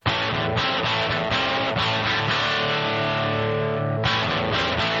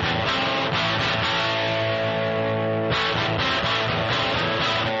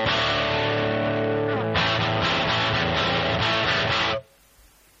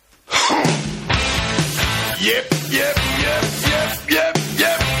Yep, yep, yep, yep, yep,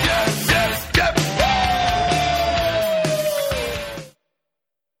 yep, yep, yep, yep.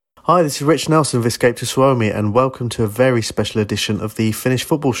 Hi, this is Rich Nelson of Escape to Suomi, and welcome to a very special edition of the Finnish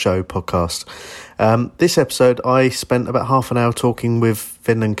Football Show podcast. This episode, I spent about half an hour talking with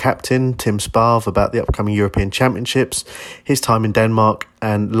Finland captain Tim Sparv about the upcoming European Championships, his time in Denmark,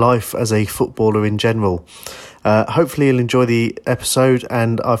 and life as a footballer in general. Hopefully you'll enjoy the episode,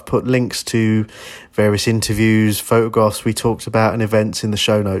 and I've put links to various interviews, photographs we talked about, and events in the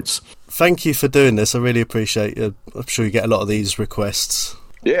show notes. Thank you for doing this. I really appreciate it. I'm sure you get a lot of these requests.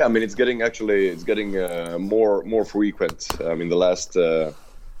 Yeah, I mean, it's getting more frequent. I mean,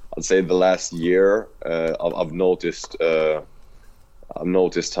 I'd say the last year, I've noticed how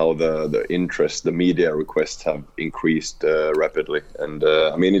the interest, the media requests have increased rapidly, and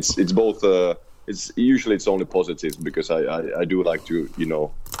I mean, it's both. It's usually only positives, because I do like to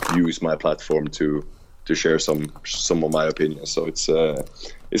use my platform to share some of my opinions. So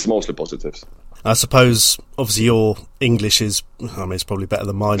it's mostly positives. I suppose, obviously, your English is, it's probably better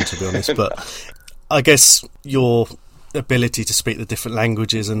than mine, to be honest, but I guess your ability to speak the different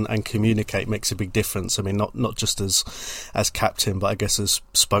languages and communicate makes a big difference. I mean, not just as captain, but I guess as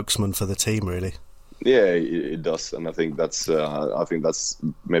spokesman for the team, really. Yeah, it does, and I think that's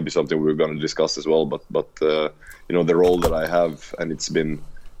maybe something we're going to discuss as well. But the role that I have, and it's been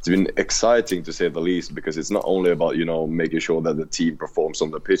exciting to say the least, because it's not only about making sure that the team performs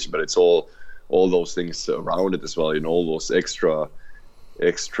on the pitch, but it's all those things around it as well. All those extra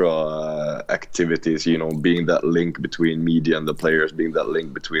activities. Being that link between media and the players, being that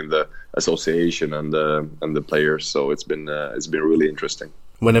link between the association and the players. So it's been really interesting.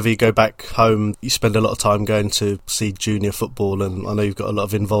 Whenever you go back home, you spend a lot of time going to see junior football, and I know you've got a lot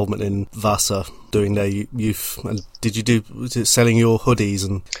of involvement in Vasa doing their youth. And was it selling your hoodies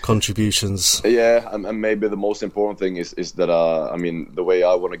and contributions? Yeah, and maybe the most important thing is that the way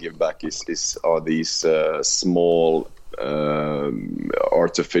I want to give back are these small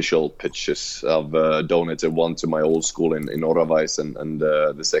artificial pitches. I've donated one to my old school in Oravais, and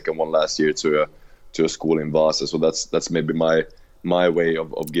the second one last year to a school in Vasa. So that's maybe my way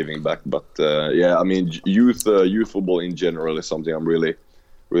of giving back. But youth football in general is something I'm really,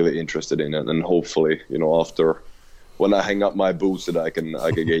 really interested in, and hopefully after when I hang up my boots, that I can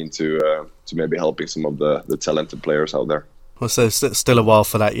get into maybe helping some of the talented players out there. Well, so it's still a while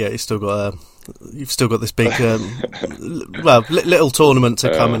for that yet. You've still got this big little tournament to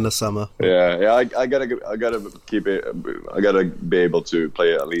come in the summer. Yeah. I gotta keep it. I gotta be able to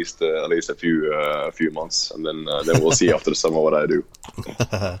play at least a few months, and then we'll see after the summer what I do.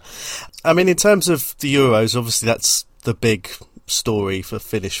 I mean, in terms of the Euros, obviously that's the big story for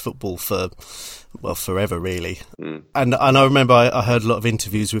Finnish football forever, really. And I remember I heard a lot of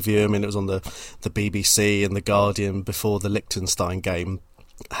interviews with you. I mean, it was on the BBC and the Guardian before the Liechtenstein game.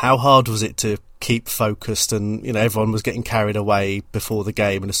 How hard was it to keep focused? And everyone was getting carried away before the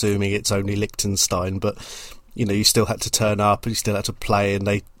game and assuming it's only Liechtenstein, but you still had to turn up and you still had to play, and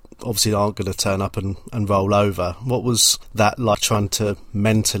they obviously aren't going to turn up and roll over. What was that like, trying to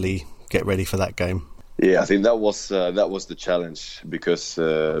mentally get ready for that game? Yeah, I think that was the challenge, because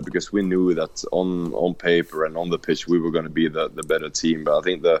we knew that on paper and on the pitch we were going to be the better team. But I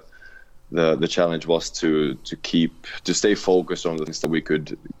think the challenge was to stay focused on the things that we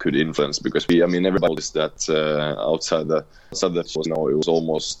could influence, because everybody knows that outside the it was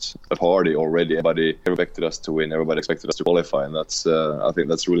almost a party already. Everybody expected us to win. Everybody expected us to qualify, and that's I think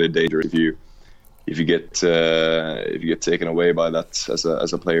that's really dangerous if you get taken away by that as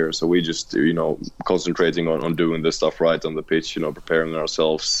a player. So we just concentrating on doing the stuff right on the pitch, preparing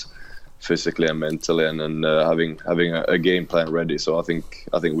ourselves physically and mentally, and having a game plan ready. So I think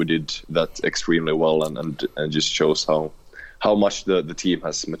we did that extremely well, and just shows how much the team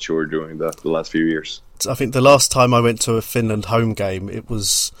has matured during the last few years. I think the last time I went to a Finland home game, it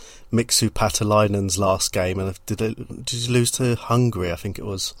was Miksu Patalainen's last game, and did you lose to Hungary? I think it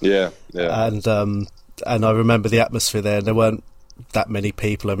was. Yeah. And I remember the atmosphere there. There weren't that many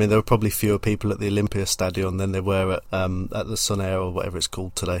people. I mean, there were probably fewer people at the Olympia Stadion than there were at the Sonair or whatever it's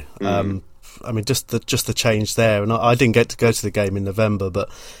called today. Just the change there, and I didn't get to go to the game in November, but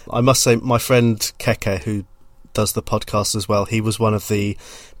I must say my friend Keke, who does the podcast as well, he was one of the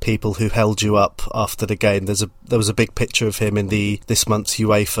people who held you up after the game. There was a big picture of him in this month's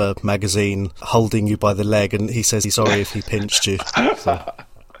UEFA magazine holding you by the leg, and he says he's sorry if he pinched you. So.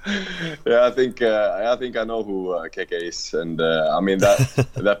 Yeah, I think I know who Keke is, and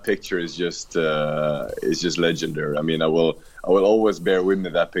that picture is just legendary. I mean, I will always bear with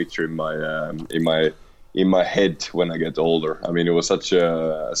me that picture in in my head when I get older. I mean, it was such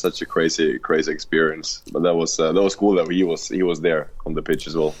a crazy experience. But that was cool that he was there on the pitch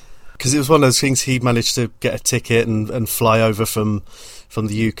as well. Because it was one of those things, he managed to get a ticket and fly over from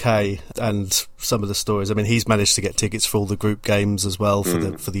the UK, and some of the stories. I mean, he's managed to get tickets for all the group games as well for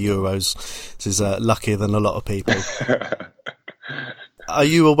the Euros. So he's luckier than a lot of people. Are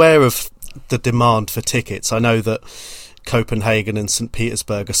you aware of the demand for tickets? I know that Copenhagen and St.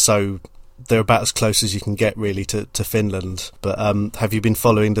 Petersburg they're about as close as you can get really to Finland. But have you been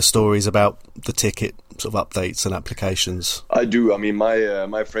following the stories about the ticket sort of updates and applications? I do. I mean,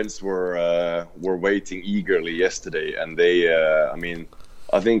 my friends were waiting eagerly yesterday, and they,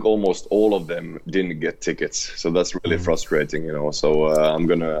 I think almost all of them didn't get tickets. So that's really frustrating, you know. So I'm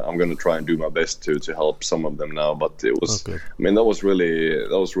gonna try and do my best to help some of them now. But it was, I mean, that was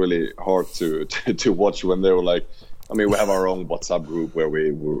really hard to watch when they were like. I mean, we have our own WhatsApp group where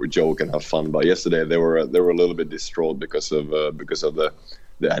we joke and have fun. But yesterday they were a little bit distraught because of the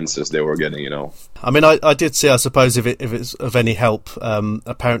answers they were getting. You know. I mean, I did see. I suppose if it's of any help,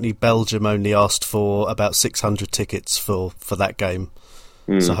 apparently Belgium only asked for about 600 tickets for that game.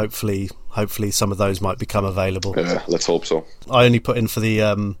 So hopefully some of those might become available. Yeah, let's hope so. I only put in for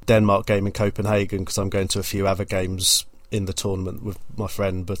the Denmark game in Copenhagen because I'm going to a few other games in the tournament with my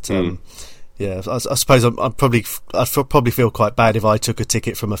friend, but. Yeah, I suppose I'd probably feel quite bad if I took a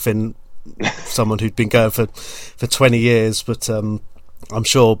ticket from a someone who'd been going for 20 years. But I'm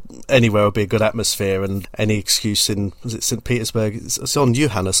sure anywhere will be a good atmosphere, and any excuse in St. Petersburg. It's on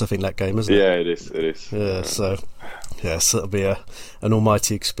Johannes, I think, that game, isn't it? Yeah, it is. Yeah, so it'll be an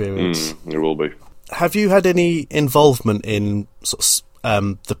almighty experience. It will be. Have you had any involvement in sort of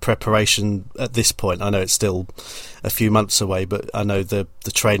the preparation at this point? I know it's still a few months away, but I know the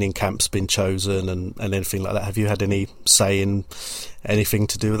training camp's been chosen and anything like that. Have you had any say in anything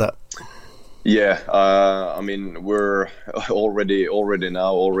to do with that? Yeah, I mean, we're already at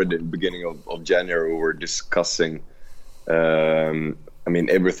the beginning of January, we're discussing I mean,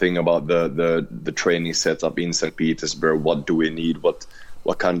 everything about the training setup in St. Petersburg. What do we need? What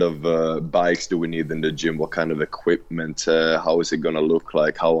kind of bikes do we need in the gym? What kind of equipment? How is it going to look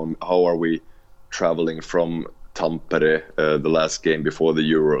like? How are we traveling from Tampere, the last game before the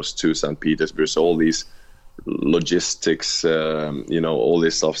Euros, to St. Petersburg? So all these logistics, all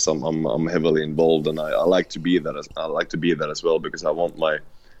this stuff. So I'm heavily involved, and I like to be that. I like to be that as well, because I want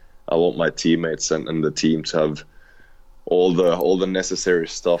my teammates and the team to have all the necessary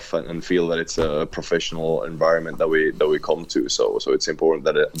stuff and feel that it's a professional environment that we come to. So it's important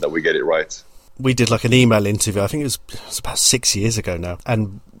that we get it right. We did like an email interview. I think it was about 6 years ago now,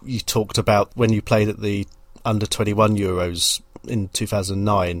 and you talked about when you played at the under-21 Euros in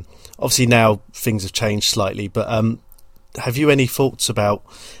 2009. Obviously now things have changed slightly, but have you any thoughts about?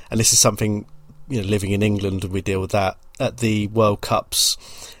 And this is something, living in England, we deal with that at the World Cups.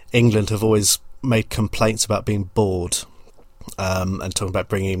 England have always made complaints about being bored. And talking about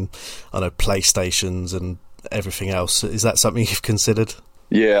bringing, PlayStations and everything else. Is that something you've considered?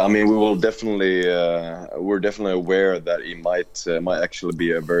 Yeah, I mean, we will definitely. We're definitely aware that it might actually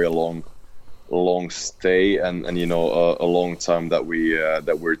be a very long stay, and a long time that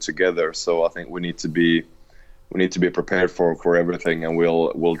we're together. So I think we need to be prepared for everything, and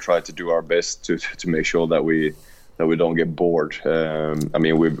we'll try to do our best to make sure that we don't get bored. I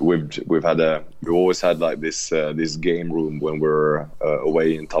mean, we've always had like this game room when we're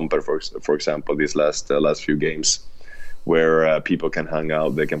away in Tampere, for example, these last few games, where people can hang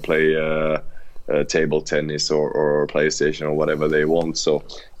out, they can play table tennis or PlayStation or whatever they want. So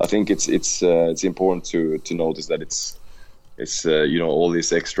I think it's important to notice that it's all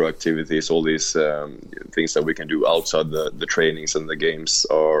these extra activities, all these things that we can do outside the trainings and the games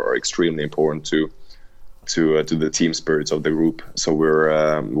are extremely important to the team spirits of the group. So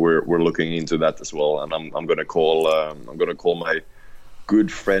we're looking into that as well, and I'm gonna call my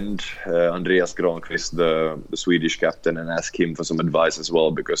good friend Andreas Granqvist, the Swedish captain, and ask him for some advice as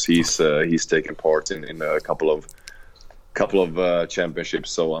well, because he's taken part in a couple of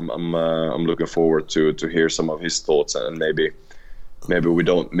championships. So I'm looking forward to hear some of his thoughts, and maybe we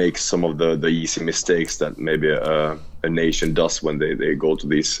don't make some of the easy mistakes that maybe a nation does when they go to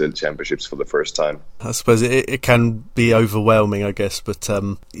these championships for the first time. I suppose it can be overwhelming, I guess, but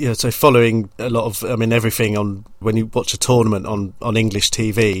so following a lot of, everything on when you watch a tournament on English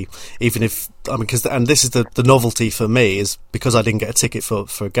TV, even if, and this is the novelty for me, is because I didn't get a ticket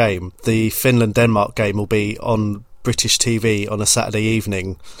for a game, the Finland-Denmark game will be on British TV on a Saturday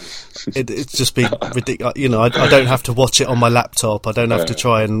evening. It's just been ridiculous. I don't have to watch it on my laptop. I don't have to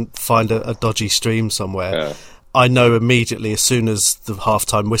try and find a dodgy stream somewhere. I know immediately as soon as the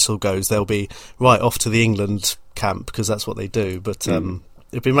half-time whistle goes, they'll be right off to the England camp because that's what they do. But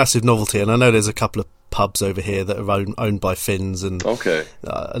it'd be a massive novelty, and I know there's a couple of pubs over here that are owned by Finns, and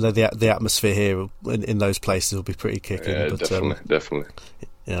I know the atmosphere here in those places will be pretty kicking. Yeah, but, definitely.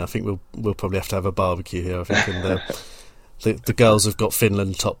 Yeah, I think we'll probably have to have a barbecue here. I think, and the girls have got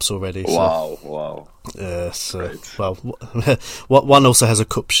Finland tops already. So. Wow. Yes. Well, one also has a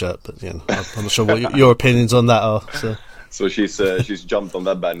cup shirt, but I'm not sure what your opinions on that are. So she's jumped on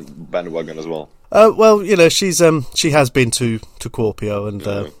that bandwagon as well. Well, she has been to Kuopio, and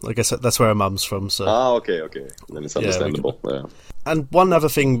I guess that's where her mum's from. So. Okay. Then it's understandable. Yeah. And one other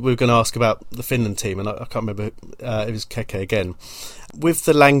thing we were going to ask about the Finland team, and I can't remember, it was Keke again. With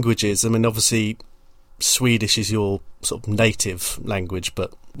the languages, I mean, obviously Swedish is your sort of native language,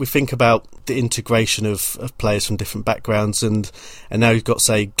 but we think about the integration of players from different backgrounds, and now you've got,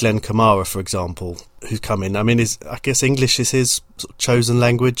 say, Glenn Kamara, for example, who's come in. I mean, I guess English is his sort of chosen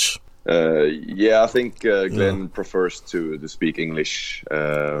language. I think Glenn prefers to speak English.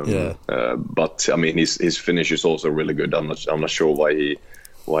 But I mean, his Finnish is also really good. I'm not sure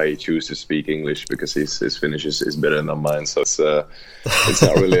why he chooses to speak English, because his Finnish is better than mine. So it's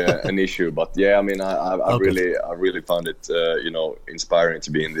not really an issue. But yeah, I mean, I really found it inspiring to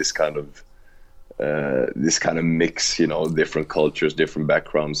be in this kind of mix. Different cultures, different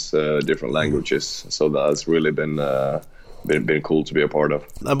backgrounds, different languages. So that's really been cool to be a part of.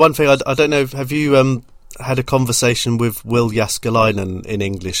 And one thing, I don't know, have you had a conversation with Will Jaskalainen in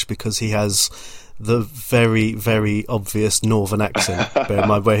English, because he has the very, very obvious northern accent. Bear in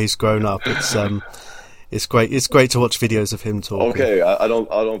mind where he's grown up. It's great. It's great to watch videos of him talking. Okay, I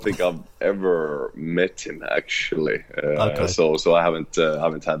don't think I've ever met him actually. Okay. So I haven't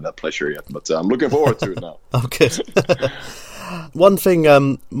had that pleasure yet, but I'm looking forward to it now. Okay. One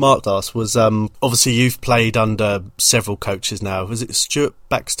thing Mark asked was, obviously you've played under several coaches now. Was it Stuart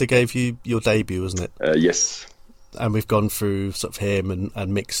Baxter gave you your debut, wasn't it? Yes. And we've gone through sort of him and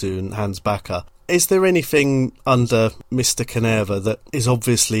Mixu and Hans Backer. Is there anything under Mr. Kanerva that is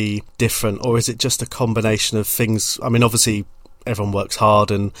obviously different, or is it just a combination of things? I mean, obviously everyone works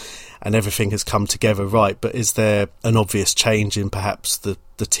hard and everything has come together right, but is there an obvious change in perhaps the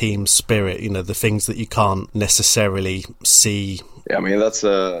team spirit, the things that you can't necessarily see? Yeah, I mean, that's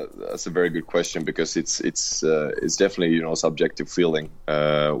a very good question, because it's definitely subjective feeling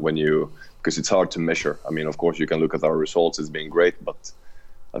because it's hard to measure. I mean, of course you can look at our results as being great, but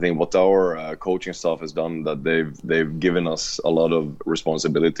I think what our coaching staff has done, that they've given us a lot of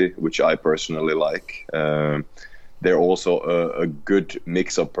responsibility, which I personally like. They're also a good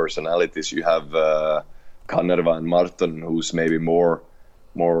mix of personalities. You have Kanerva and Martin, who's maybe more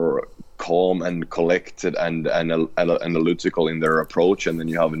calm and collected and analytical in their approach, and then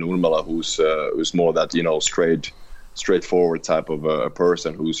you have Nurmela, who's more that straightforward type of a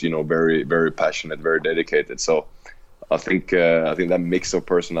person, who's very, very passionate, very dedicated. So I think that mix of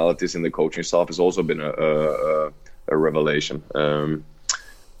personalities in the coaching staff has also been a revelation.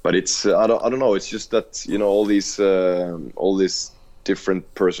 But it's I don't know. It's just that all these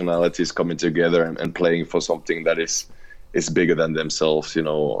different personalities coming together and playing for something that is bigger than themselves.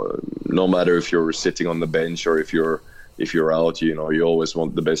 No matter if you're sitting on the bench or if you're out, you always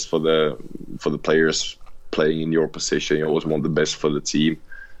want the best for the players playing in your position. You always want the best for the team.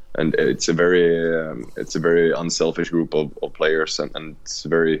 And it's a very unselfish group of players, and it's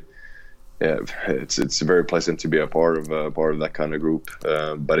very pleasant to be a part of that kind of group.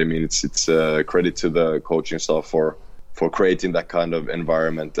 But I mean, it's credit to the coaching staff for creating that kind of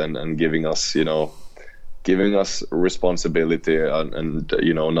environment and giving us responsibility and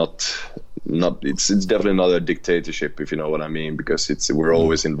not it's definitely not a dictatorship, if you know what I mean, because we're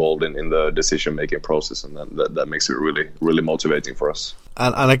always involved in the decision making process, and that makes it really, really motivating for us.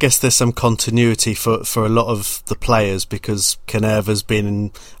 And I guess there's some continuity for a lot of the players, because Kanerva's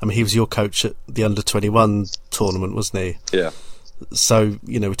been he was your coach at the under-21 tournament, wasn't he? Yeah. So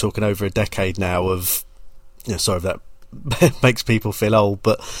we're talking over a decade now of sorry if that makes people feel old,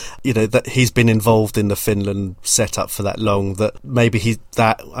 but that he's been involved in the Finland setup for that long, that maybe it's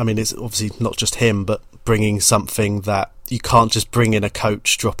obviously not just him, but bringing something that you can't just bring in a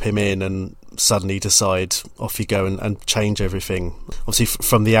coach, drop him in and suddenly decide off you go and change everything. Obviously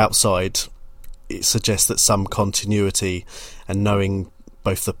from the outside it suggests that some continuity and knowing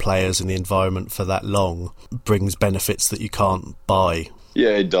both the players and the environment for that long brings benefits that you can't buy.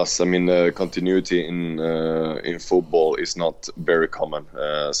 Yeah, it does. I mean, continuity in football is not very common.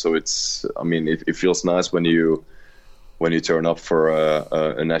 So it feels nice when you turn up for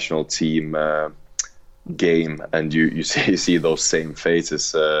a national team game, and you see those same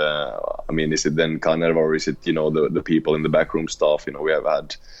faces. I mean, is it then Kanerva, or is it the people in the backroom staff? We have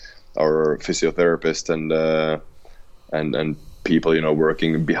had our physiotherapist and people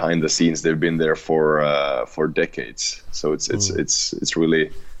working behind the scenes. They've been there for decades, so it's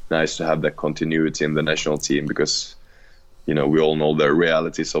really nice to have that continuity in the national team, because we all know the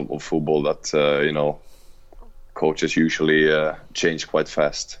realities of football, that coaches usually change quite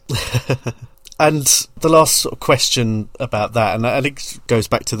fast. And the last sort of question about that, and it goes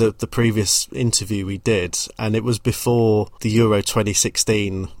back to the previous interview we did, and it was before the Euro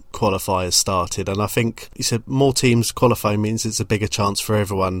 2016 qualifiers started, and I think you said more teams qualifying means it's a bigger chance for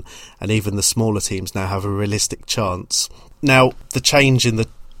everyone, and even the smaller teams now have a realistic chance. Now, the change in the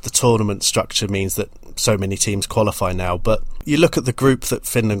tournament structure means that so many teams qualify now, but you look at the group that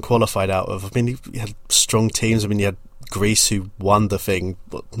Finland qualified out of. I mean, you had strong teams. I mean, you had Greece, who won the thing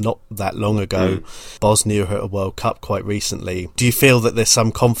not that long ago. Bosnia at a World Cup quite recently. Do you feel that there's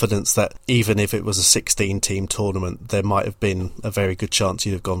some confidence that even if it was a 16-team tournament, there might have been a very good chance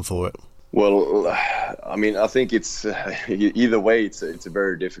you'd have gone for it? Well, I mean, I think it's either way. It's a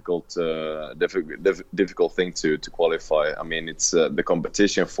very difficult thing to qualify. I mean, it's the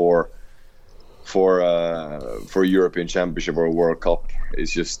competition for European Championship or World Cup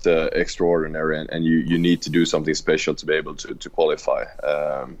is just extraordinary, and you need to do something special to be able to qualify.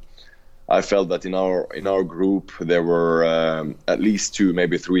 I felt that in our group there were at least 2,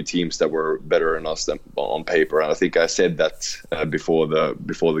 maybe 3 teams that were better than us on paper, and I think I said that before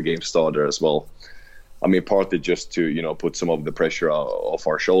the game started as well. I mean, partly just to put some of the pressure off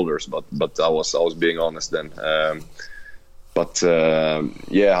our shoulders, but I was being honest then.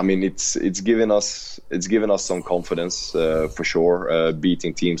 Yeah, I mean, it's given us some confidence for sure,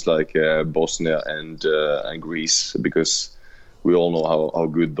 beating teams like Bosnia and Greece, because we all know how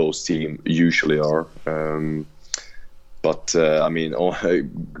good those teams usually are. I mean,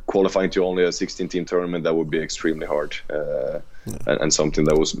 qualifying to only a 16-team tournament, that would be extremely hard, and something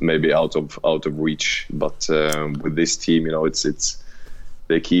that was maybe out of reach. But with this team,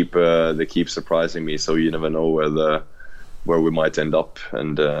 they keep surprising me. So you never know where we might end up,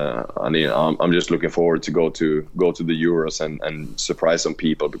 and I mean, I'm just looking forward to go to the Euros and surprise some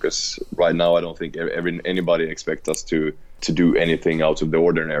people, because right now I don't think anybody expects us to do anything out of the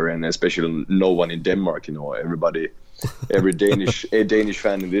ordinary, and especially no one in Denmark. Every Danish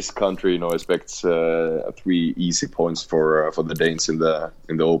fan in this country expects 3 easy points for the Danes in the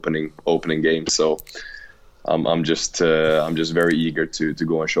opening game. So I'm just very eager to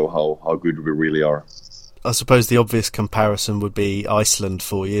go and show how good we really are. I suppose the obvious comparison would be Iceland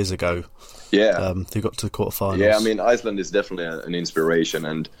 4 years ago. Yeah, who got to the quarterfinals. Yeah, I mean, Iceland is definitely an inspiration,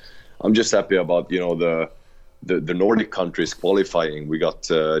 and I'm just happy about the Nordic countries qualifying. We got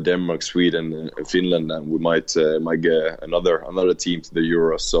Denmark, Sweden, Finland, and we might get another team to the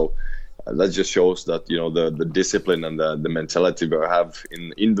Euros. So that just shows that the discipline and the mentality we have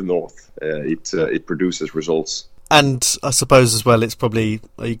in the north, it produces results. And I suppose as well,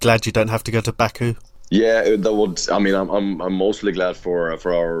 are you glad you don't have to go to Baku? Yeah, that would. I mean, I'm mostly glad for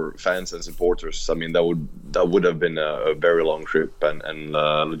our fans and supporters. I mean, that would have been a very long trip, and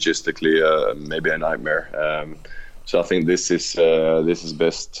logistically maybe a nightmare. So I think this is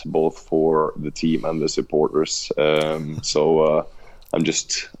best both for the team and the supporters. So I'm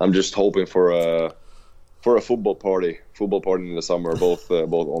just hoping for a football party in the summer, both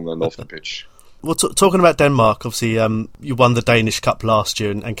on and off the pitch. Well, talking about Denmark, obviously, you won the Danish Cup last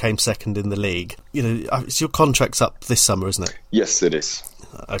year and came second in the league. Your contract's up this summer, isn't it? Yes, it is.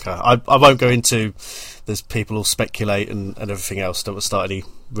 Okay, I won't go into. There's people who speculate and everything else. Don't start any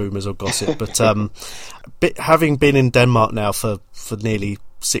rumours or gossip. But having been in Denmark now for nearly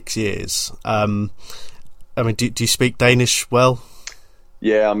 6 years, I mean, do you speak Danish well?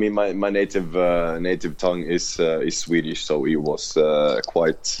 Yeah, I mean, my native tongue is Swedish, so it was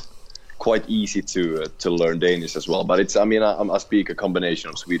quite easy to learn Danish as well. But I speak a combination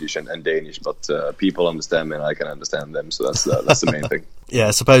of Swedish and Danish, but people understand me and I can understand them, so that's the main thing. Yeah,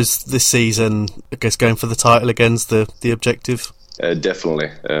 I suppose this season, I guess going for the title again's the objective. Definitely.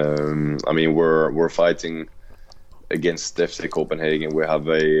 I mean, we're fighting against FC Copenhagen. We have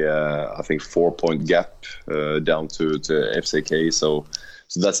I think 4-point gap down to FCK, so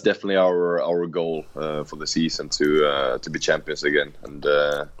that's definitely our goal for the season, to be champions again. And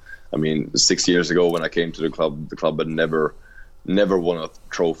I mean, 6 years ago when I came to the club had never won a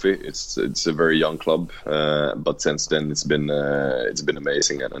trophy. It's a very young club, but since then it's been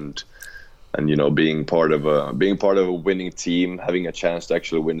amazing, and being part of a winning team, having a chance to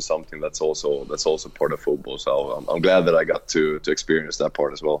actually win something, that's also part of football. So I'm glad that I got to experience that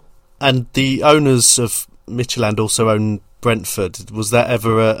part as well. And the owners of Midtjylland also own Brentford. Was that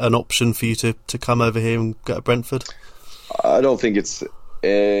ever an option for you to come over here and go to Brentford? I don't think it's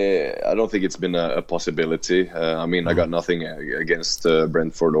been a possibility. I got nothing against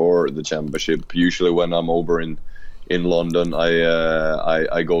Brentford or the Championship. Usually, when I'm over in London,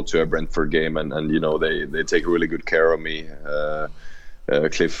 I go to a Brentford game, and they take really good care of me.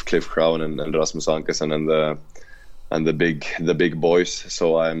 Cliff Crown and Rasmus Ankesen and the big boys.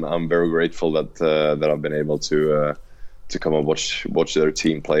 So I'm very grateful that I've been able to come and watch their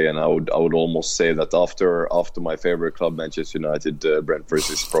team play. And I would almost say that after my favorite club, Manchester United, Brentford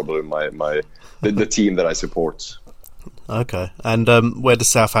is probably the team that I support. Okay, and where does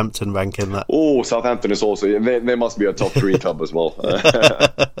Southampton rank in that? Oh, Southampton is also, they must be a top 3 club as well.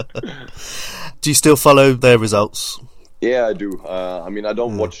 Do you still follow their results? Yeah, I do. I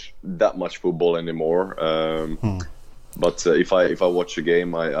don't watch that much football anymore. But if I watch a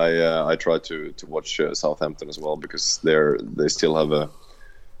game, I try to watch Southampton as well, because they still have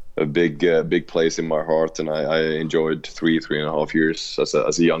a big place in my heart, and I enjoyed 3.5 years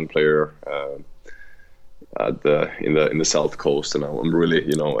as a young player in the South Coast, and I'm really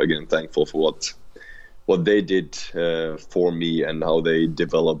again thankful for what they did for me and how they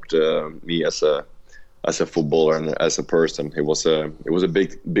developed me as a footballer and as a person. It was a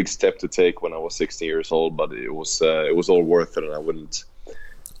big step to take when I was 16 years old, but it was all worth it, and I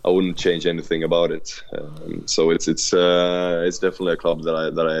wouldn't change anything about it. So it's definitely a club that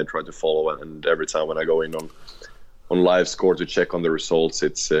I try to follow, and every time when I go in on live score to check on the results,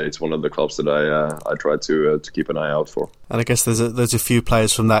 it's one of the clubs that I try to keep an eye out for. And I guess there's a few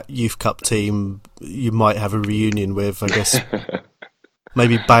players from that Youth Cup team you might have a reunion with, I guess.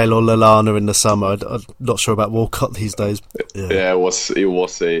 Maybe Bale or Lallana in the summer. I'm not sure about Walcott these days. Yeah, it was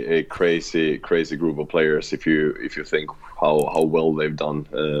a crazy group of players. If you think how well they've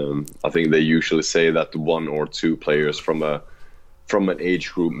done, I think they usually say that 1 or 2 players from an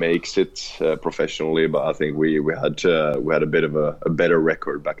age group makes it professionally. But I think we had a bit of a better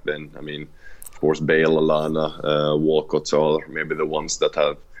record back then. Of course, Bale, Lallana, Walcott are maybe the ones that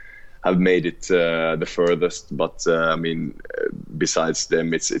have made it the furthest, but besides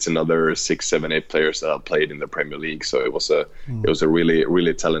them, it's another 6, 7, 8 players that have played in the Premier League. So it was a really,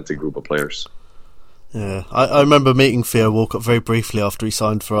 really talented group of players. Yeah, I remember meeting Theo Walcott very briefly after he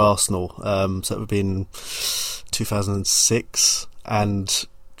signed for Arsenal. So it would be in 2006, and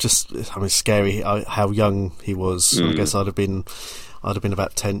just scary how young he was. I guess I'd have been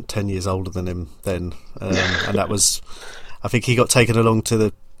about 10 years older than him then, and that was, I think he got taken along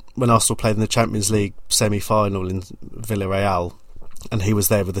to when Arsenal played in the Champions League semi-final in Villarreal, and he was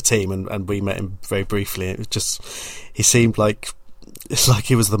there with the team, and we met him very briefly. It was just, he seemed like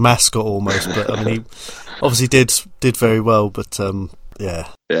he was the mascot almost, but he obviously did very well. But yeah,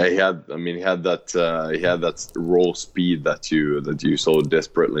 he had that raw speed that you so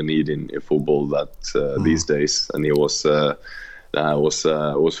desperately need in football these days, and it was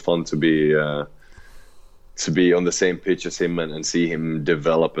fun to be on the same pitch as him and see him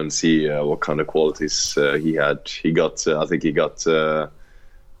develop and see what kind of qualities he had. He got a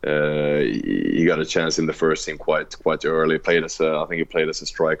chance in the first team quite early. I think he played as a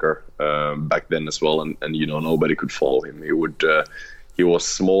striker back then as well, and nobody could follow him. He was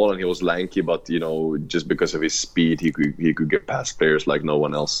small and he was lanky, but just because of his speed, he could get past players like no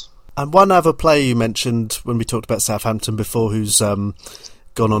one else. And one other player you mentioned when we talked about Southampton before, who's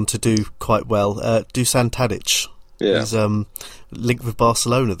gone on to do quite well, Dusan Tadic. Yeah. He's linked with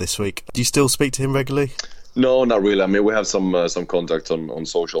Barcelona this week. Do you still speak to him regularly? No, not really. We have some contact on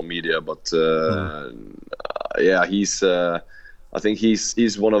social media, but he's I think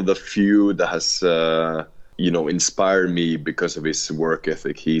he's one of the few that has inspired me because of his work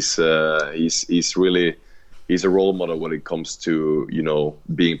ethic. He's really a role model when it comes to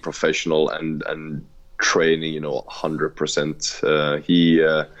being professional and training 100%.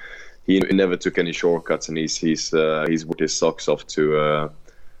 He never took any shortcuts, and he's worked his socks off to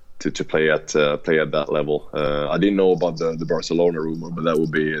play at that level. I didn't know about the Barcelona rumor, but that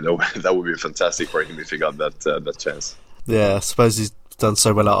would be fantastic for him if he got that chance. Yeah, I suppose he's done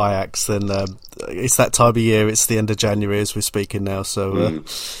so well at Ajax. Then it's that time of year. It's the end of January as we're speaking now. So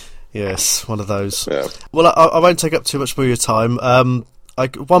yes, one of those. Yeah. Well, I won't take up too much more of your time. One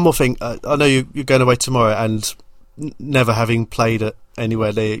more thing. I know you're going away tomorrow, and never having played at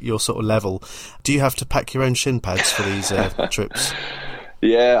anywhere near your sort of level, do you have to pack your own shin pads for these trips?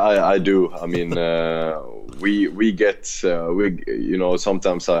 Yeah, I do. We get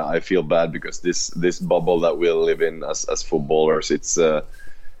sometimes I feel bad because this bubble that we live in as footballers, it's a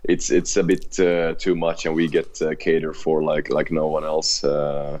bit too much, and we get catered for like no one else.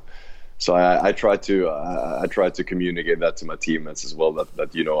 So I try to communicate that to my teammates as well. That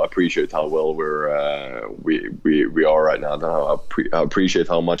I appreciate how well we are right now. I appreciate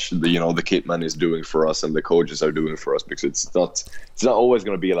how much the kitman is doing for us and the coaches are doing for us, because it's not always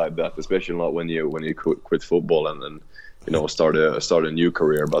going to be like that, especially not when you quit football and then start a new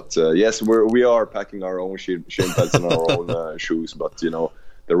career. But yes, we are packing our own shin pads and our own shoes, but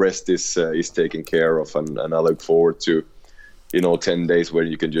the rest is taken care of, and I look forward to 10 days where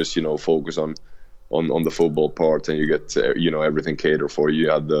you can just focus on the football part, and you get everything catered for you. You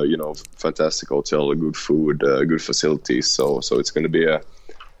have the fantastic hotel, good food, good facilities. So it's going to be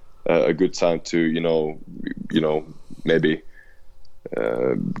a good time to maybe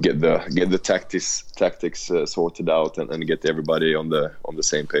get the tactics sorted out and get everybody on the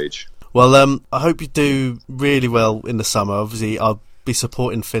same page. Well, I hope you do really well in the summer. Obviously, I'll be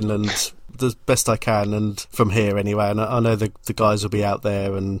supporting Finland the best I can, and from here anyway, and I know the guys will be out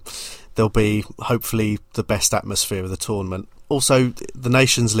there, and there'll be hopefully the best atmosphere of the tournament. Also, the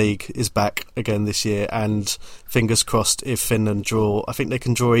Nations League is back again this year, and fingers crossed if Finland draw, I think they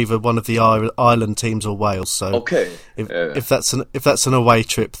can draw either one of the Ireland teams or Wales. So okay, if that's an away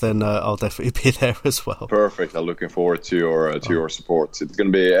trip, then I'll definitely be there as well. Perfect. I'm looking forward to your support. It's gonna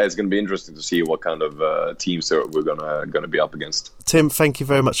be interesting to see what kind of teams we're gonna be up against. Tim, thank you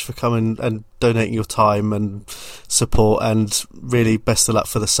very much for coming and donating your time and support, and really best of luck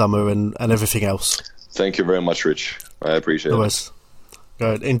for the summer and everything else. Thank you very much, Rich. I appreciate it.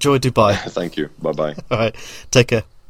 Good. Enjoy Dubai. Thank you. Bye-bye. All right. Take care.